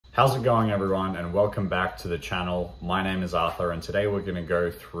How's it going, everyone, and welcome back to the channel. My name is Arthur, and today we're going to go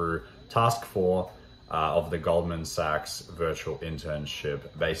through task 4 of the Goldman Sachs Virtual Internship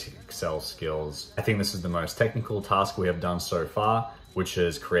Basic Excel Skills. I think this is the most technical task we have done so far, which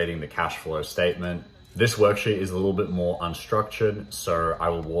is creating the cash flow statement. This worksheet is a little bit more unstructured, so I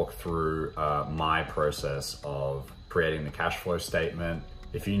will walk through my process of creating the cash flow statement.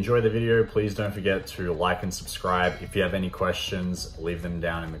 If you enjoyed the video, please don't forget to like and subscribe. If you have any questions, leave them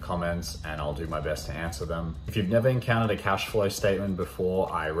down in the comments and I'll do my best to answer them. If you've never encountered a cash flow statement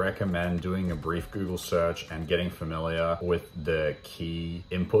before, I recommend doing a brief Google search and getting familiar with the key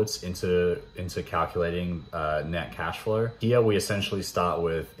inputs into calculating net cash flow. Here we essentially start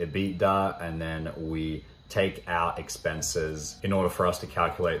with EBITDA and then we take out expenses in order for us to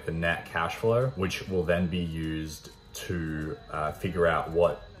calculate the net cash flow, which will then be used to figure out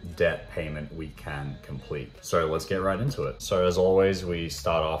what debt payment we can complete. So let's get right into it. So as always, we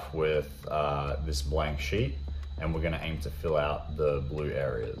start off with this blank sheet and we're gonna aim to fill out the blue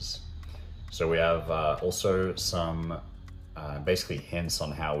areas. So we have also some basically hints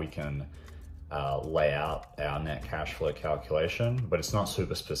on how we can lay out our net cash flow calculation, but it's not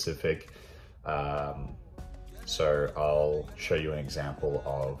super specific. So I'll show you an example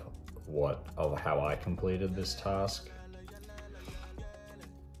of how I completed this task.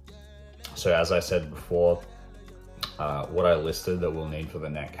 So as I said before, what I listed that we'll need for the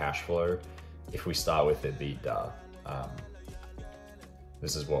net cash flow, if we start with EBITDA,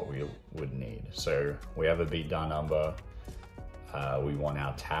 this is what we would need. So we have a EBITDA number, we want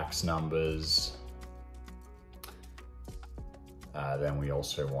our tax numbers, then we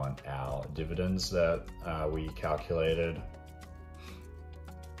also want our dividends that we calculated.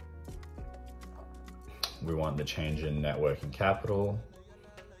 We want the change in net working capital,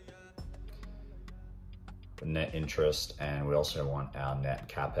 the net interest, and we also want our net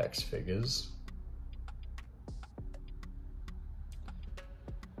capex figures.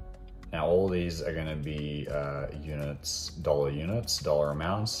 Now all these are going to be units, dollar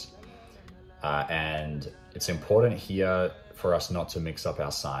amounts, and it's important here for us not to mix up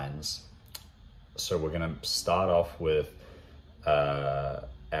our signs. So we're going to start off with our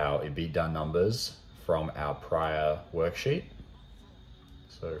EBITDA numbers from our prior worksheet.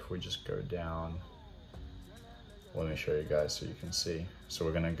 So if we just go down, let me show you guys so you can see. So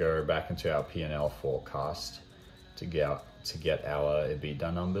we're gonna go back into our P&L forecast to get our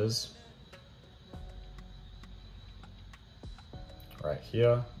EBITDA numbers. Right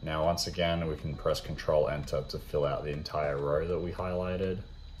here. Now once again, we can press Control Enter to fill out the entire row that we highlighted.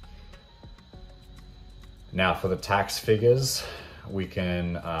 Now for the tax figures, we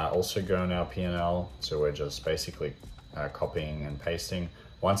can also go in our P&L. So we're just basically copying and pasting.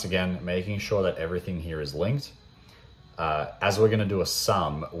 Once again, making sure that everything here is linked. As we're gonna do a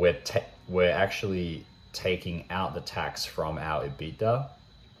sum, we're actually taking out the tax from our EBITDA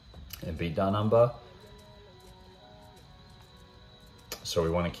number. So we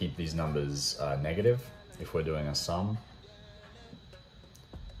wanna keep these numbers negative if we're doing a sum.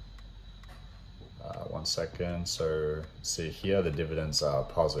 One second, so see here the dividends are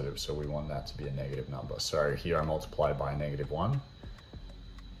positive, so we want that to be a negative number. So here I multiply by -1.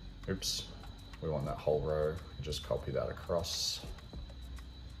 Oops, we want that whole row, just copy that across.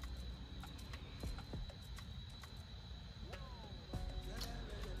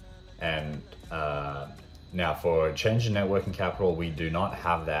 And now for change in net working capital, we do not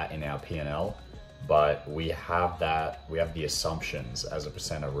have that in our P&L, but we have the assumptions as a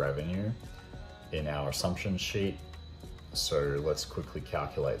 % of revenue in our assumption sheet. So let's quickly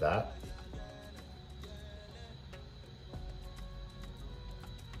calculate that.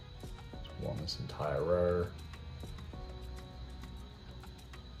 We want this entire row.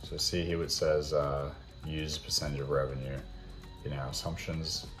 So see here it says use percentage of revenue in our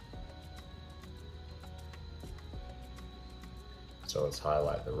assumptions. So let's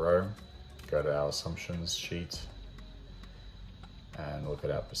highlight the row, go to our assumptions sheet, and look at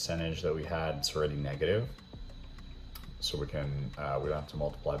our percentage that we had. It's already negative, so we don't have to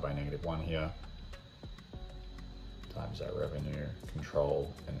multiply by -1 here, times our revenue,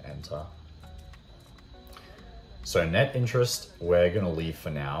 Control and Enter. So net interest, we're gonna leave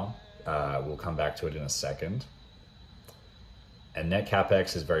for now. We'll come back to it in a second. And net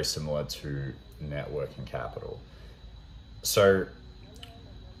capex is very similar to net working capital. So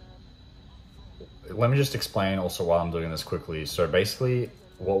let me just explain also while I'm doing this quickly. So basically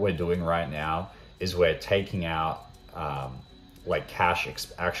what we're doing right now is we're taking out like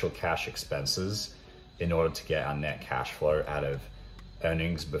actual cash expenses in order to get our net cash flow out of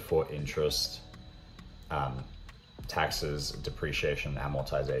earnings before interest, taxes, depreciation,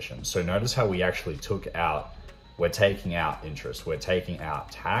 amortization. So notice how we actually we're taking out interest, we're taking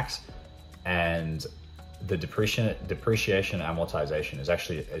out tax, and the depreciation amortization is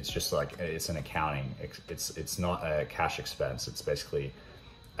actually, it's just like, it's an accounting, it's not a cash expense, it's basically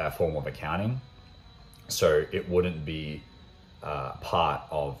a form of accounting. So it wouldn't be part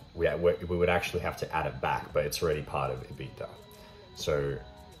of, we would actually have to add it back, but it's already part of EBITDA. So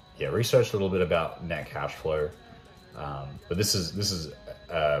yeah, research a little bit about net cash flow, but this is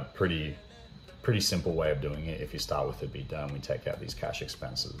a pretty simple way of doing it if you start with EBITDA and we take out these cash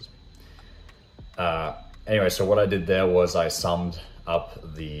expenses. Anyway, so what I did there was I summed up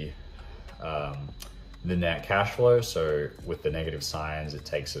the net cash flow. So with the negative signs, it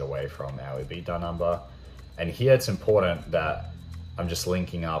takes it away from our EBITDA number. And here it's important that I'm just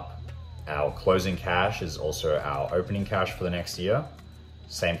linking up our closing cash is also our opening cash for the next year.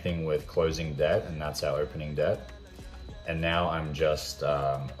 Same thing with closing debt, and that's our opening debt. And now I'm just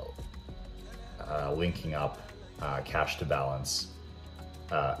linking up cash to balance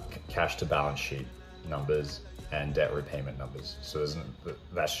sheet numbers and debt repayment numbers. So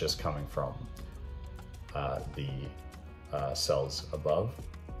that's just coming from the cells above.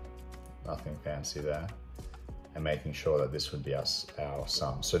 Nothing fancy there. And making sure that this would be our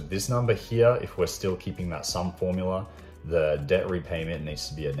sum. So this number here, if we're still keeping that sum formula, the debt repayment needs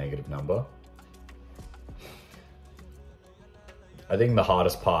to be a negative number. I think the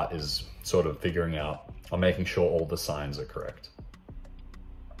hardest part is sort of figuring out or making sure all the signs are correct.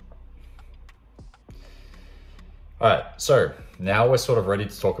 All right, so now we're sort of ready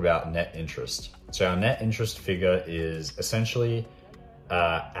to talk about net interest. So our net interest figure is essentially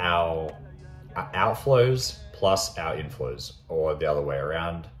our outflows plus our inflows, or the other way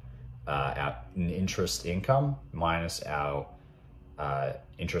around, our interest income minus our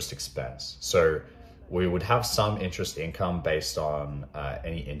interest expense. So we would have some interest income based on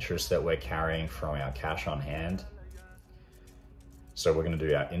any interest that we're carrying from our cash on hand. So we're going to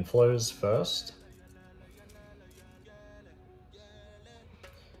do our inflows first.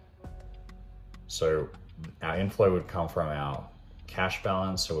 So our inflow would come from our cash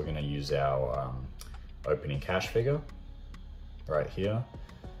balance. So we're going to use our opening cash figure right here.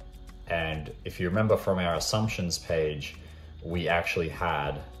 And if you remember from our assumptions page, we actually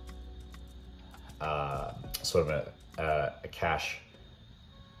had sort of a cash,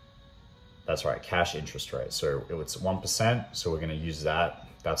 that's right, cash interest rate. So it was 1%, so we're gonna use that.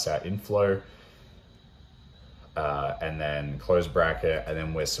 That's our inflow. And then close bracket, and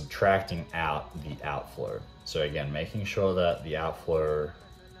then we're subtracting out the outflow. So again, making sure that the outflow,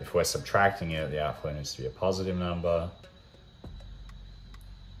 if we're subtracting it, the outflow needs to be a positive number.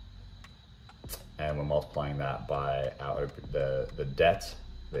 And we're multiplying that by the debt,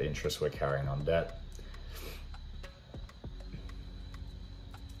 the interest we're carrying on debt.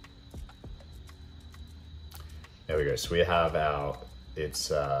 There we go. So we have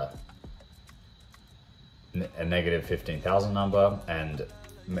it's a negative 15,000 number, and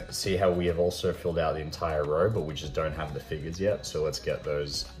see how we have also filled out the entire row, but we just don't have the figures yet. So let's get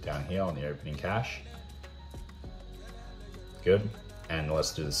those down here on the opening cash. Good. And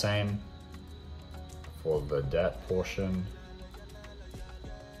let's do the same for the debt portion.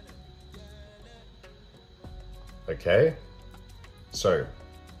 Okay, so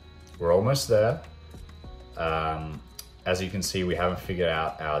we're almost there. As you can see, we haven't figured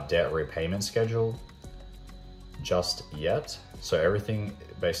out our debt repayment schedule just yet. So everything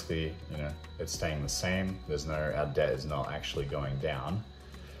basically, it's staying the same. Our debt is not actually going down.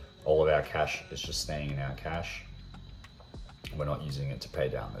 All of our cash is just staying in our cash. We're not using it to pay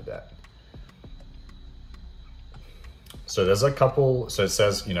down the debt. So there's a couple, so it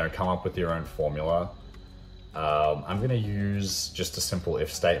says, come up with your own formula. I'm gonna use just a simple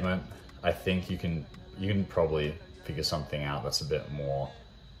if statement. I think you can probably figure something out that's a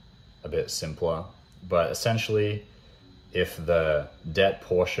bit simpler. But essentially, if the debt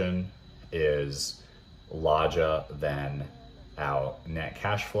portion is larger than our net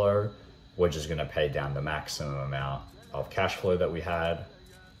cash flow, we're just gonna pay down the maximum amount of cash flow that we had.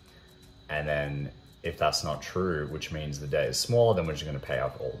 And then if that's not true, which means the debt is smaller, then we're just gonna pay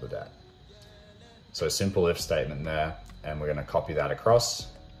off all the debt. So simple if statement there, and we're gonna copy that across.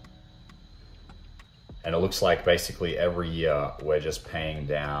 And it looks like basically every year we're just paying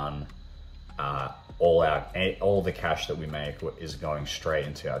down all the cash that we make is going straight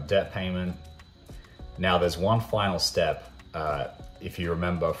into our debt payment. Now there's one final step. If you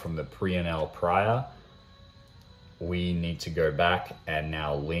remember from the pre-NL prior, we need to go back and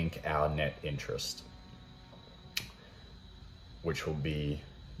now link our net interest, which will be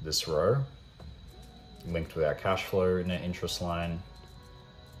this row. linked with our cash flow net interest line.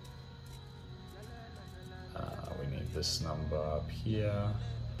 We need this number up here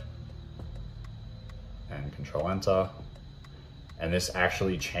and control enter. And this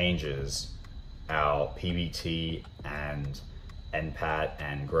actually changes our PBT and NPAT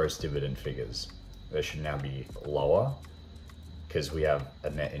and gross dividend figures. They should now be lower because we have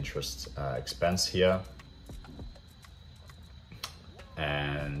a net interest expense here.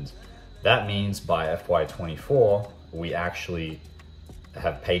 And that means by FY24, we actually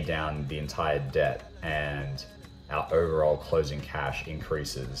have paid down the entire debt, and our overall closing cash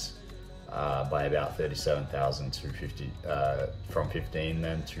increases by about $37,000 to from $15,000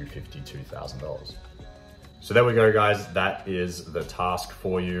 then to $52,000. So there we go, guys. That is the task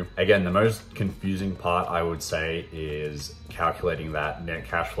for you. Again, the most confusing part, I would say, is calculating that net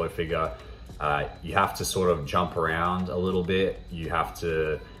cash flow figure. You have to sort of jump around a little bit. You have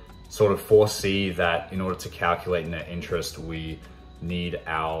to sort of foresee that in order to calculate net interest, we need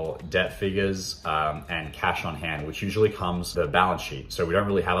our debt figures and cash on hand, which usually comes the balance sheet. So we don't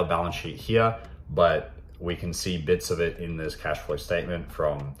really have a balance sheet here, but we can see bits of it in this cash flow statement.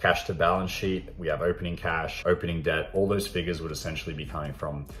 From cash to balance sheet, we have opening cash, opening debt. All those figures would essentially be coming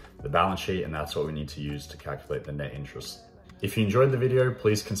from the balance sheet, and that's what we need to use to calculate the net interest. If you enjoyed the video,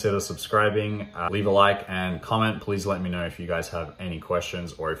 please consider subscribing, leave a like and comment. Please let me know if you guys have any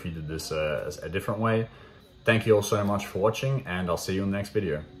questions or if you did this a different way. Thank you all so much for watching, and I'll see you in the next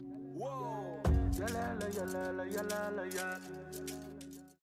video.